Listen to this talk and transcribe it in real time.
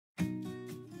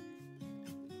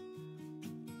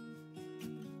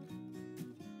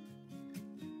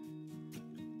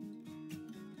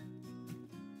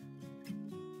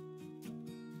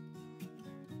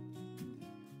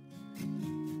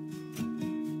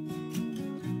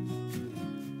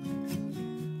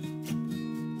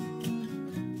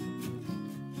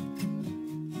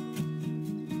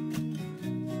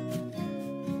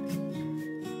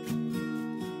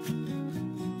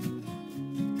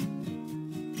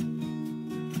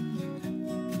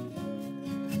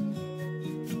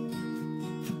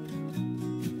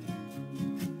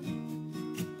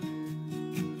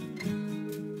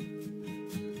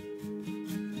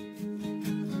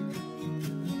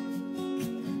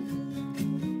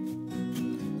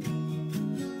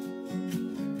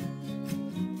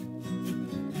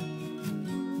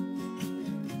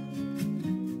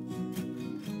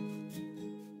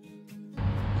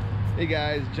Hey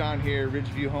guys, John here,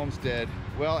 Ridgeview Homestead.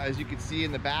 Well, as you can see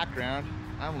in the background,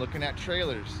 I'm looking at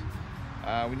trailers.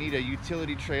 We need a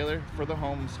utility trailer for the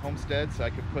homestead, so I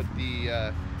could put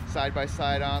the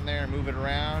side-by-side on there and move it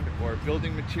around, or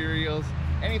building materials,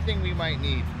 anything we might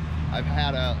need. I've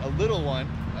had a little one,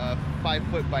 5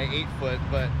 foot by 8 foot,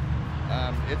 but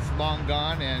it's long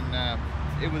gone and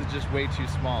it was just way too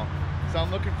small. So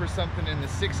I'm looking for something in the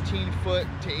 16 foot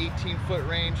to 18 foot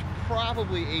range,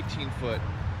 probably 18 foot.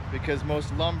 Because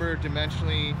most lumber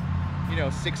dimensionally,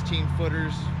 16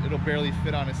 footers, it'll barely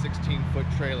fit on a 16-foot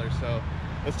trailer. So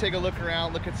let's take a look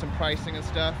around, look at some pricing and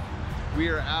stuff. We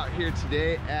are out here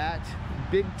today at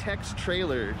Big Tex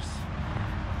Trailers.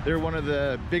 They're one of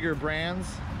the bigger brands.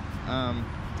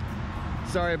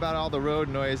 Sorry about all the road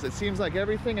noise. It seems like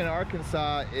everything in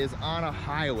Arkansas is on a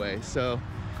highway, so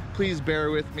please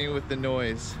bear with me with the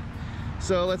noise.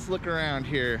 So let's look around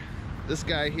here. This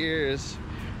guy here is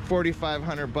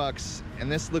 4,500 bucks,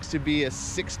 and this looks to be a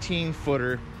 16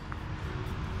 footer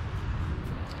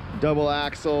double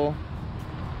axle.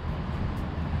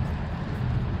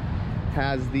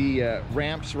 Has the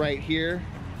ramps right here,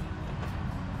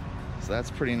 so that's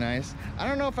pretty nice. I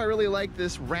don't know if I really like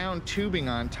this round tubing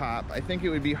on top. I think it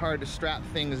would be hard to strap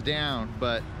things down,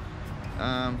 but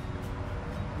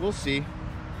we'll see.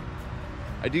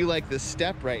 I do like this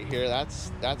step right here.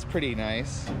 That's pretty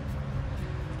nice.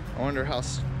 I wonder how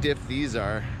stiff these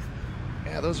are.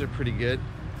 Yeah, those are pretty good.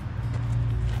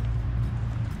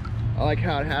 I like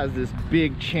how it has this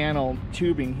big channel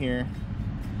tubing here.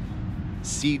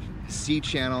 C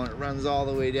channel, and it runs all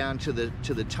the way down to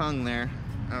the tongue there.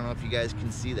 I don't know if you guys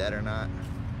can see that or not.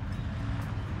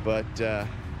 But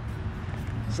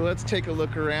so let's take a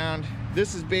look around.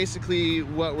 This is basically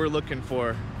what we're looking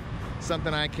for.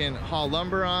 Something I can haul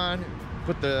lumber on,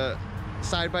 put the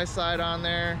side-by-side on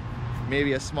there,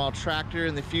 maybe a small tractor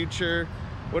in the future,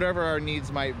 whatever our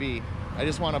needs might be. I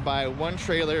just want to buy one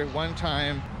trailer one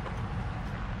time.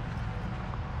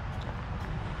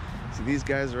 So these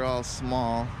guys are all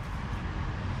small.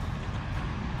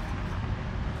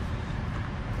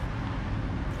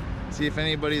 See if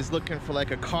anybody's looking for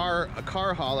like a car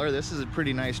hauler. This is a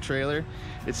pretty nice trailer.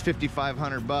 It's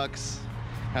 5,500 bucks.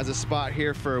 Has a spot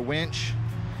here for a winch,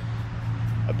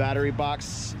 a battery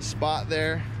box spot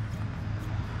there.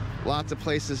 Lots of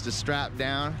places to strap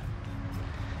down,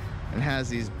 and has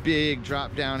these big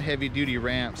drop down heavy duty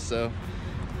ramps. So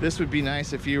this would be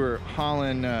nice if you were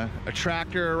hauling a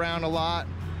tractor around a lot,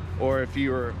 or if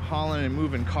you were hauling and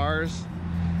moving cars.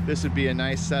 This would be a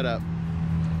nice setup.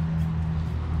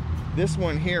 This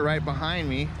one here right behind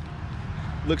me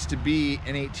looks to be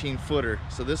an 18 footer.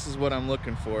 So this is what I'm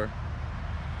looking for.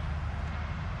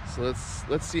 So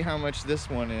let's see how much this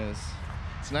one is.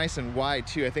 It's nice and wide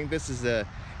too. I think this is an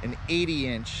 80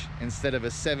 inch instead of a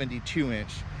 72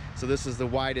 inch. So this is the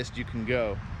widest you can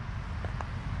go.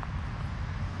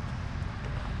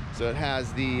 So it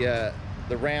has the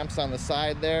ramps on the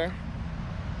side there.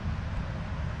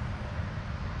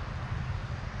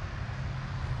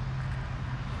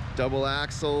 Double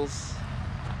axles.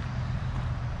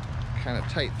 Kind of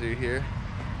tight through here.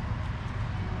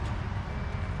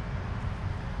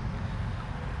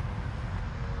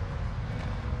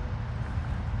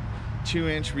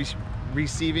 Two-inch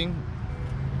receiving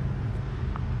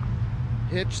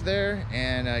hitch there,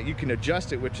 and you can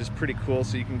adjust it, which is pretty cool.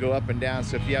 So you can go up and down.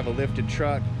 So if you have a lifted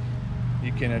truck,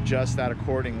 you can adjust that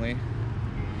accordingly.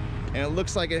 And it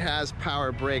looks like it has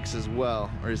power brakes as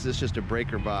well. Or is this just a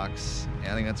breaker box?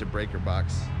 Yeah, I think that's a breaker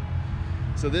box.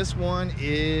 So this one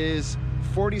is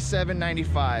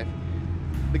 $47.95.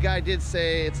 The guy did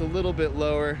say it's a little bit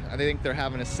lower. I think they're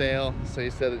having a sale. So he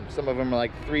said that some of them are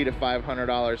like $300 to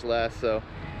 $500 less. So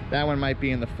that one might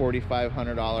be in the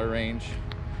 $4,500 range.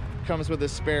 Comes with a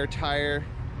spare tire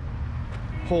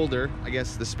holder. I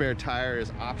guess the spare tire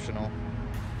is optional.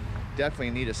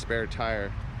 Definitely need a spare tire.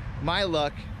 My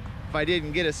luck, if I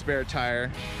didn't get a spare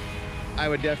tire, I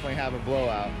would definitely have a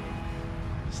blowout.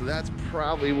 So that's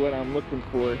probably what I'm looking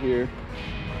for here.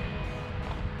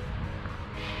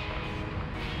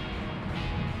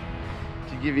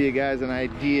 To give you guys an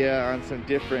idea on some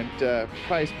different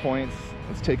price points,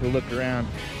 let's take a look around.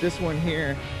 This one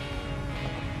here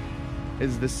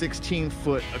is the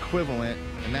 16-foot equivalent,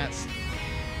 and that's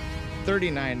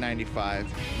 $39.95.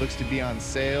 Looks to be on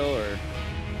sale, or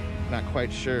not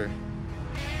quite sure.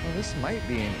 Well, this might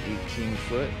be an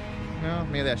 18-foot. No,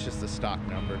 maybe that's just the stock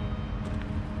number.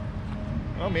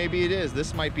 Oh, maybe it is.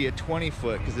 This might be a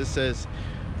 20-foot because this says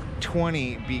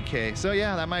 20 BK. So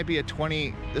yeah, that might be a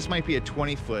 20. This might be a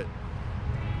 20-foot,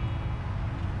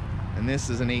 and this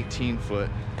is an 18-foot.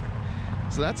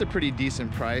 So that's a pretty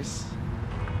decent price.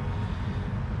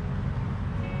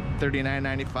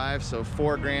 $39.95, so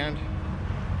 $4 grand.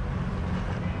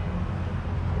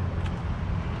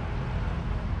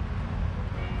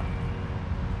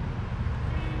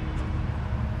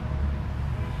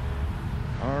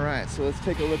 All right, so let's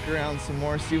take a look around some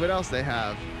more, see what else they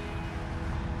have.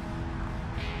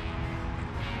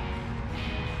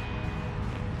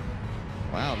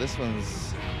 Wow, this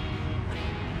one's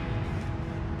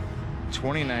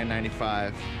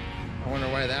 $29.95. I wonder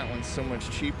why that one's so much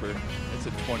cheaper. It's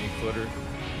a 20-footer.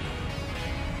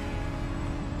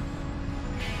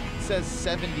 It says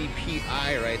 70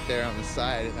 PI right there on the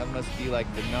side. That must be like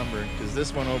the number, because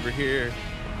this one over here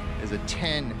is a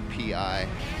 10 PI.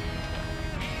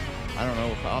 I don't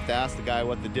know, I'll have to ask the guy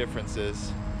what the difference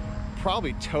is.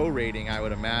 Probably tow rating, I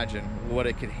would imagine, what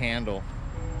it could handle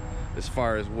as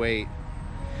far as weight.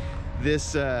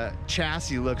 This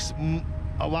chassis looks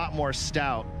a lot more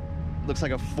stout. Looks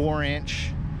like a 4-inch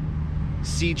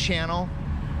C channel,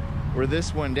 where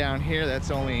this one down here, that's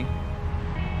only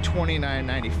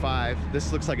 $29.95.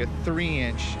 This looks like a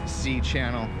 3-inch C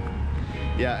channel.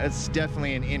 Yeah, it's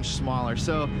definitely an inch smaller.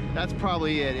 So that's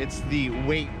probably it. It's the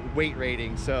weight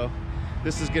rating. So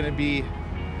this is gonna be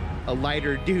a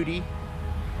lighter duty,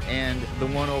 and the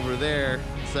one over there,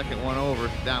 second one over,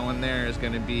 that one there is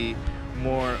gonna be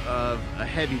more of a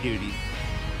heavy duty.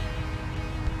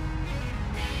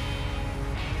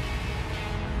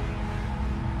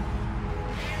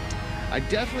 I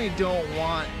definitely don't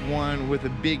want one with a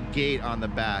big gate on the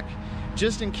back.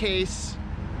 Just in case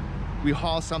we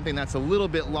haul something that's a little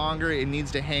bit longer, it needs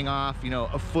to hang off, you know,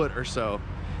 a foot or so.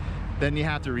 Then you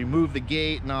have to remove the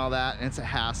gate and all that, and it's a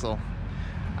hassle.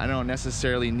 I don't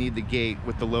necessarily need the gate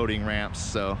with the loading ramps,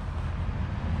 so.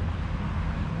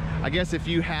 I guess if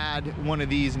you had one of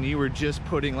these and you were just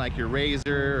putting like your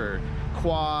Razor or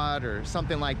quad or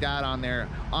something like that on there,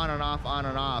 on and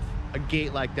off, a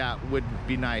gate like that would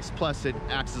be nice. Plus it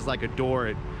acts as like a door,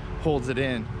 it holds it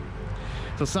in.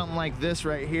 So something like this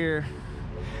right here,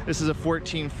 this is a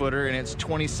 14-footer and it's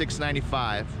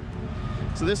 $26.95.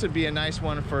 So this would be a nice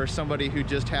one for somebody who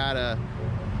just had a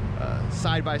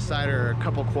side-by-side or a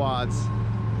couple quads.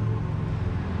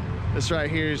 This right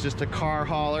here is just a car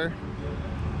hauler.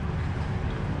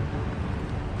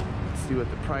 Let's see what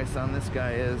the price on this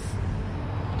guy is.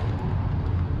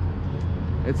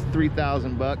 It's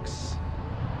 3,000 bucks.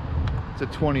 It's a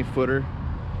 20-footer.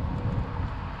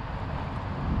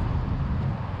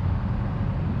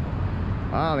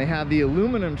 Wow, they have the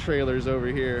aluminum trailers over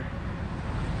here.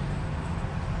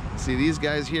 See these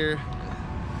guys here?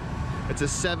 It's a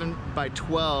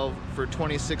 7x12 for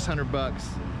 2,600 bucks.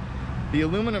 The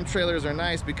aluminum trailers are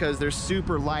nice because they're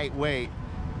super lightweight.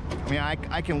 I mean,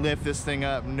 I can lift this thing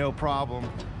up, no problem.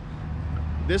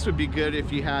 This would be good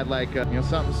if you had like you know,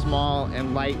 something small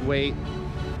and lightweight.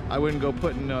 I wouldn't go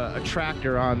putting a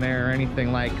tractor on there or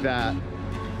anything like that.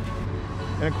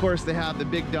 And of course they have the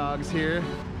big dogs here.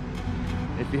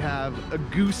 If you have a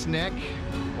gooseneck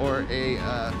or a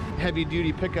heavy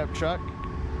duty pickup truck.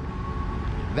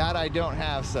 That I don't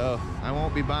have, so I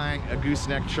won't be buying a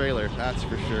gooseneck trailer, that's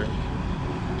for sure.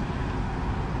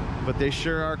 But they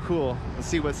sure are cool. Let's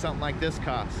see what something like this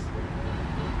costs.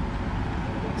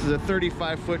 This is a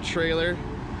 35-foot trailer,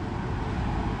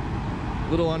 a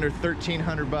little under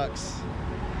 1,300 bucks.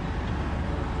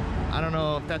 I don't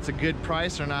know if that's a good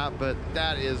price or not, but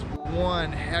that is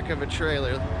one heck of a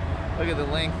trailer. Look at the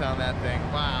length on that thing,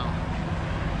 wow.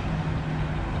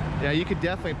 Yeah, you could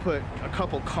definitely put a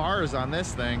couple cars on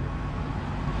this thing.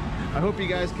 I hope you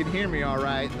guys can hear me all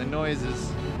right. The noise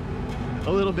is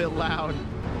a little bit loud.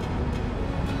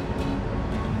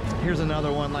 Here's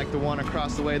another one like the one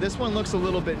across the way. This one looks a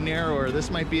little bit narrower. This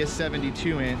might be a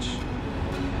 72-inch.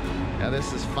 Yeah,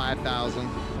 this is 5,000.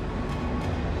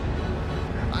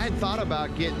 I had thought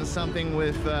about getting something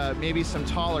with maybe some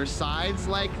taller sides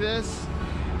like this.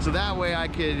 So that way I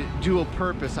could dual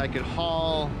purpose. I could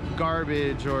haul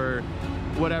garbage or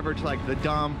whatever to like the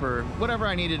dump or whatever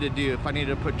I needed to do. If I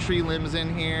needed to put tree limbs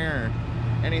in here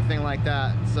or anything like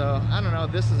that. So I don't know,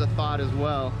 this is a thought as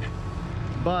well.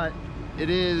 But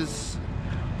it is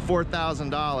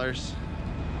 $4,000.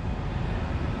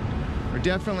 We're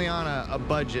definitely on a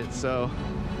budget. So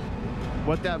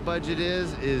what that budget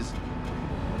is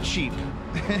cheap,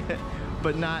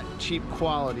 but not cheap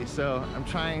quality. So I'm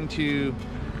trying to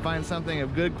find something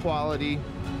of good quality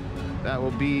that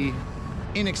will be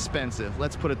inexpensive.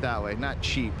 Let's put it that way, not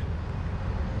cheap.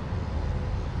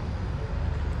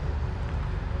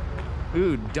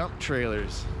 Ooh, dump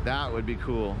trailers. That would be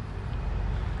cool.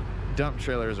 Dump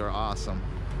trailers are awesome.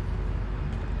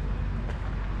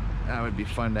 That would be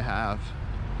fun to have.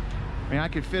 I mean, I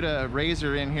could fit a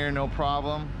Razor in here, no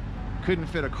problem. Couldn't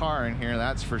fit a car in here,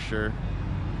 that's for sure.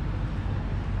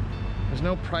 There's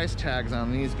no price tags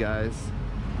on these guys.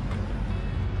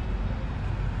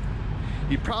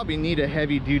 You probably need a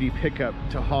heavy-duty pickup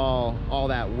to haul all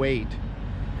that weight.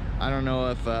 I don't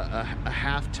know if a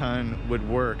half-ton would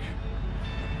work.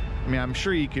 I mean, I'm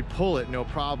sure you could pull it no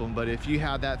problem, but if you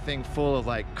had that thing full of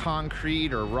like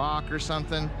concrete or rock or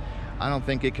something, I don't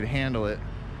think it could handle it.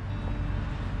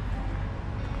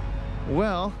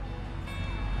 Well,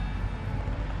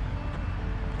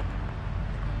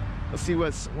 let's see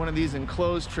what one of these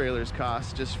enclosed trailers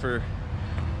costs, just for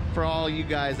all you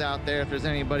guys out there, if there's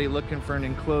anybody looking for an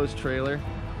enclosed trailer.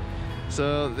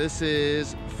 So this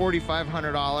is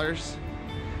 $4,500.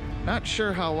 Not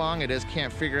sure how long it is,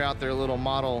 can't figure out their little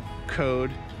model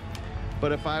code,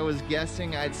 but if I was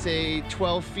guessing, I'd say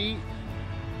 12 feet,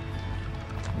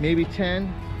 maybe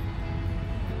 10.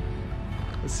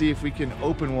 Let's see if we can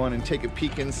open one and take a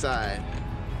peek inside.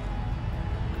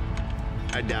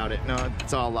 I doubt it. No,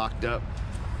 it's all locked up.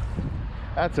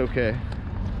 That's okay.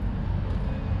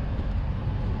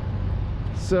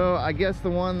 So I guess the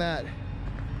one that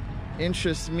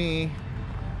interests me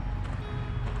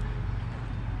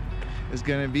is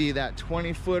going to be that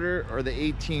 20-footer or the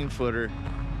 18-footer.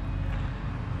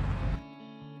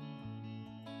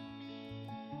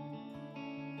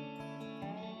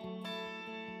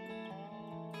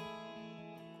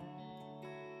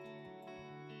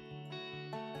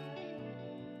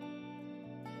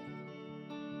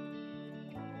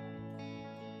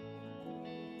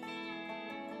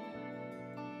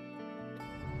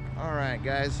 All right,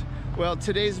 guys. Well,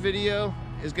 today's video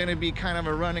is going to be kind of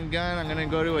a run and gun. I'm going to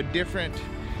go to a different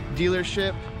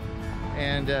dealership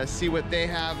and see what they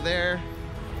have there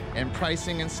and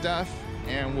pricing and stuff,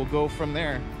 and we'll go from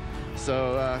there.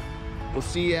 So we'll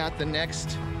see you at the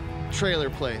next trailer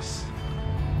place.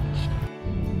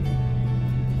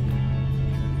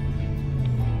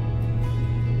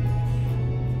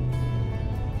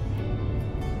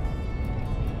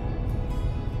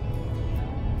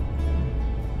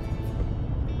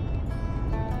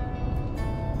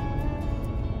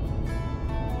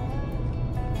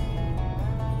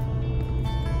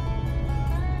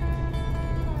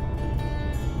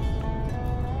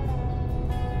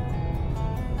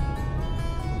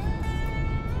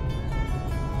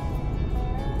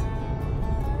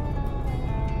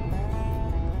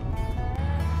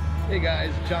 Hey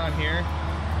guys, John here.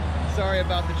 Sorry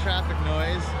about the traffic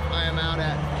noise. I am out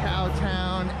at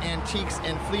Cowtown Antiques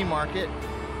and Flea Market.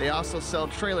 They also sell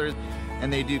trailers,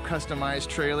 and they do customized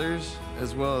trailers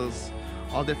as well as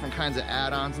all different kinds of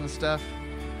add-ons and stuff.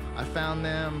 I found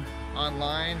them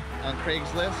online on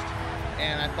Craigslist,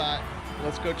 and I thought,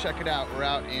 let's go check it out. We're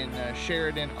out in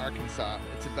Sheridan, Arkansas.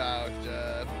 It's about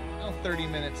 30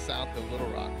 minutes south of Little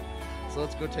Rock. So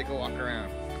let's go take a walk around.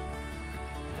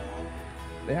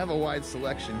 They have a wide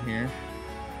selection here.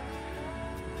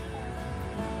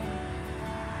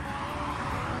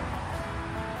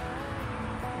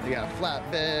 They got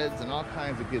flatbeds and all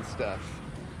kinds of good stuff.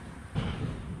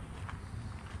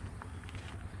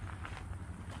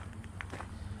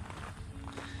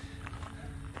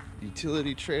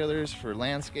 Utility trailers for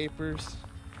landscapers.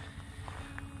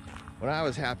 What I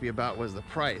was happy about was the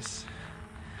price.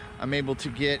 I'm able to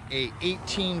get a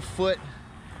 18-foot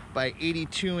by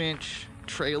 82-inch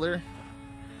trailer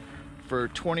for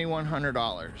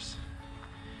 $2,100.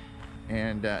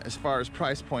 And as far as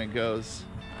price point goes,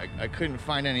 I couldn't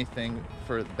find anything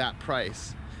for that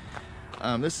price.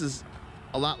 This is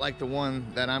a lot like the one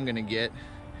that I'm gonna get,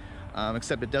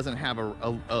 except it doesn't have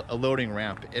a loading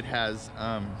ramp. It has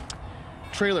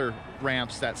trailer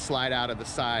ramps that slide out of the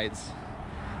sides.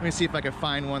 Let me see if I can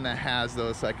find one that has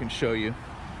those so I can show you.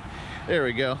 There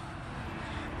we go.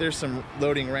 There's some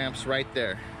loading ramps right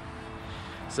there.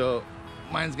 So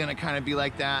mine's gonna kind of be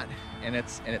like that, and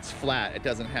it's flat. It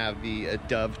doesn't have the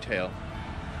dovetail.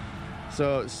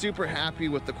 So super happy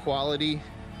with the quality.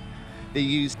 They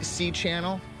use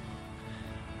C-channel,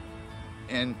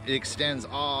 and it extends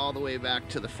all the way back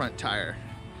to the front tire.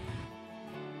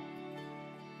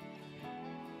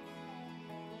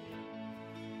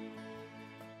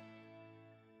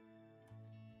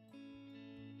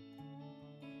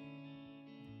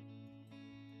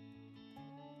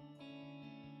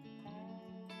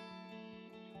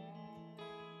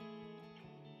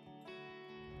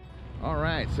 All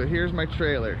right, so here's my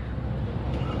trailer.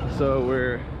 So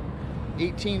we're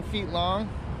 18 feet long,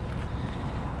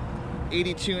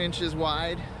 82 inches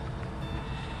wide.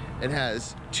 It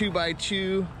has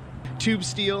 2x2 tube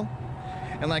steel.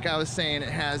 And like I was saying, it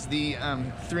has the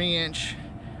 3-inch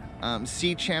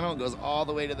C channel. It goes all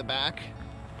the way to the back.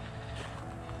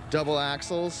 Double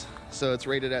axles, so it's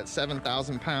rated at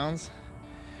 7,000 pounds.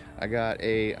 I got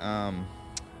a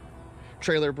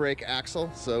trailer brake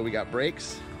axle, so we got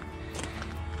brakes.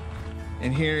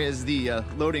 And here is the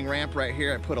loading ramp right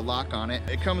here. I put a lock on it.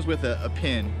 It comes with a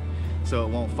pin, so it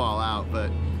won't fall out, but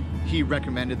he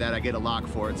recommended that I get a lock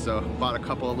for it, so bought a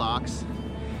couple of locks.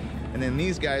 And then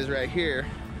these guys right here,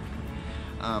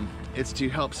 it's to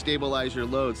help stabilize your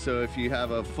load. So if you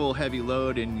have a full heavy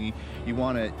load and you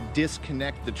want to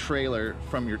disconnect the trailer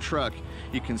from your truck,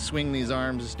 you can swing these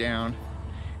arms down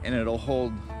and it'll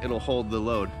hold the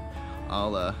load.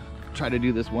 I'll try to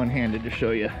do this one-handed to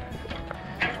show you.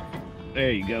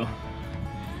 There you go.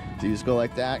 So you just go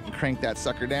like that and crank that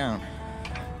sucker down.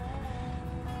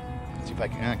 Let's see if I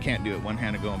can't do it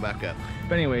one-handed going back up.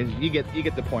 But anyways, you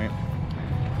get the point.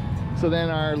 So then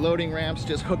our loading ramps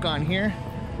just hook on here.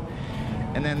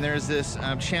 And then there's this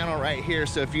channel right here,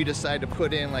 so if you decide to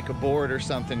put in like a board or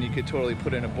something, you could totally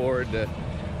put in a board to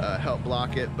help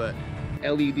block it. But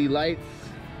LED lights.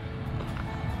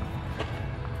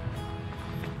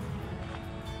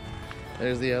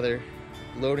 There's the other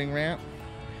loading ramp.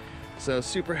 So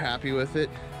super happy with it.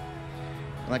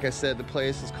 Like I said, the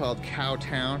place is called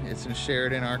Cowtown. It's in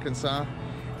Sheridan, Arkansas.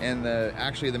 And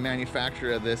actually the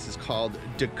manufacturer of this is called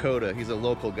Dakota. He's a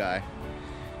local guy.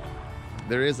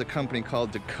 There is a company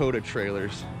called Dakota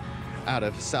Trailers out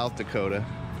of South Dakota.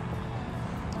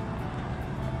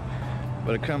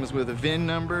 But it comes with a VIN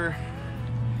number,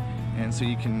 and so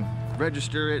you can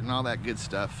register it and all that good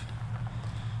stuff.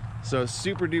 So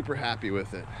super duper happy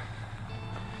with it.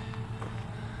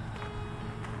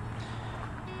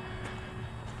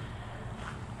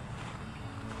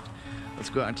 Let's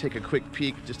go out and take a quick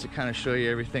peek just to kind of show you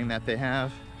everything that they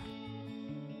have.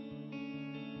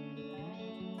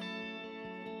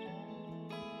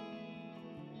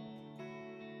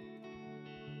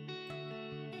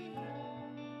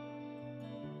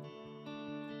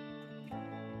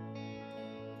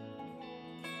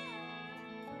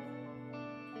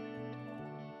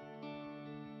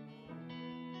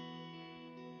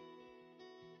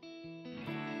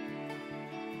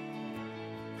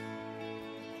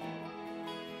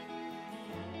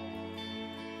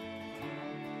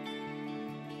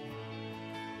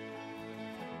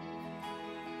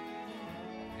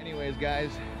 Anyways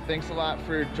guys, thanks a lot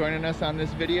for joining us on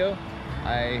this video.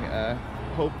 I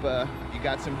hope you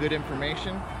got some good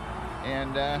information,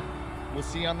 and we'll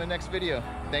see you on the next video.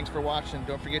 Thanks for watching.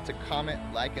 Don't forget to comment,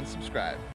 like, and subscribe.